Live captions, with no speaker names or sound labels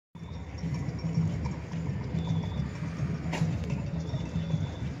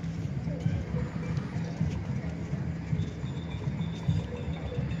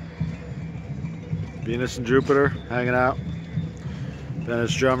Venus and Jupiter hanging out.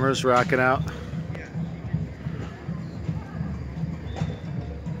 Venice drummers rocking out.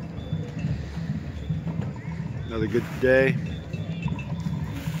 Another good day.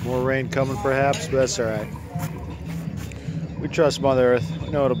 More rain coming perhaps, but that's alright. We trust Mother Earth. We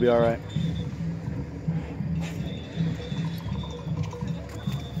know it'll be alright.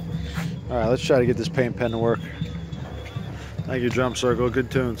 Alright, let's try to get this paint pen to work. Thank you, Drum Circle.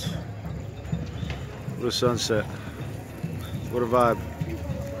 Good tunes. What a sunset. What a vibe.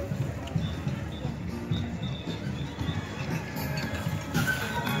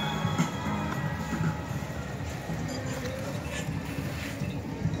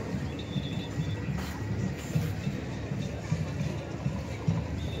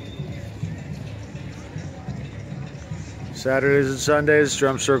 Saturdays and Sundays,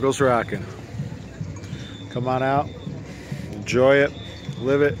 Drum Circle's rocking. Come on out, enjoy it,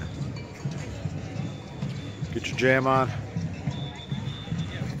 live it, get your jam on,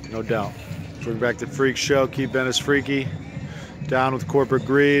 no doubt. Bring back the freak show, keep Venice freaky, down with corporate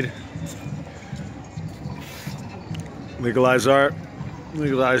greed, legalize art,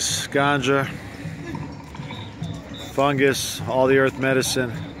 legalize ganja, fungus, all the earth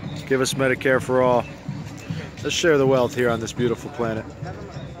medicine, give us Medicare for all. Let's share the wealth here on this beautiful planet.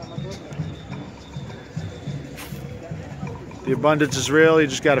 The abundance is real. You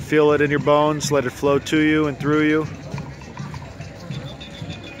just got to feel it in your bones. Let it flow to you and through you.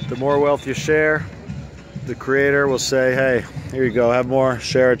 The more wealth you share, the Creator will say, hey, here you go. Have more.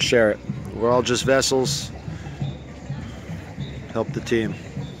 Share it, share it. We're all just vessels. Help the team.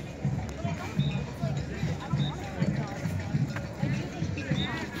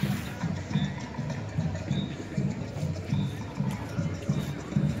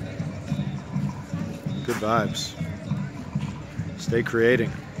 Good vibes. Stay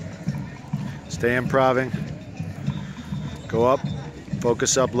creating. Stay improving. Go up.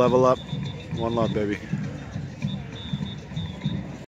 Focus up. Level up. One love, baby.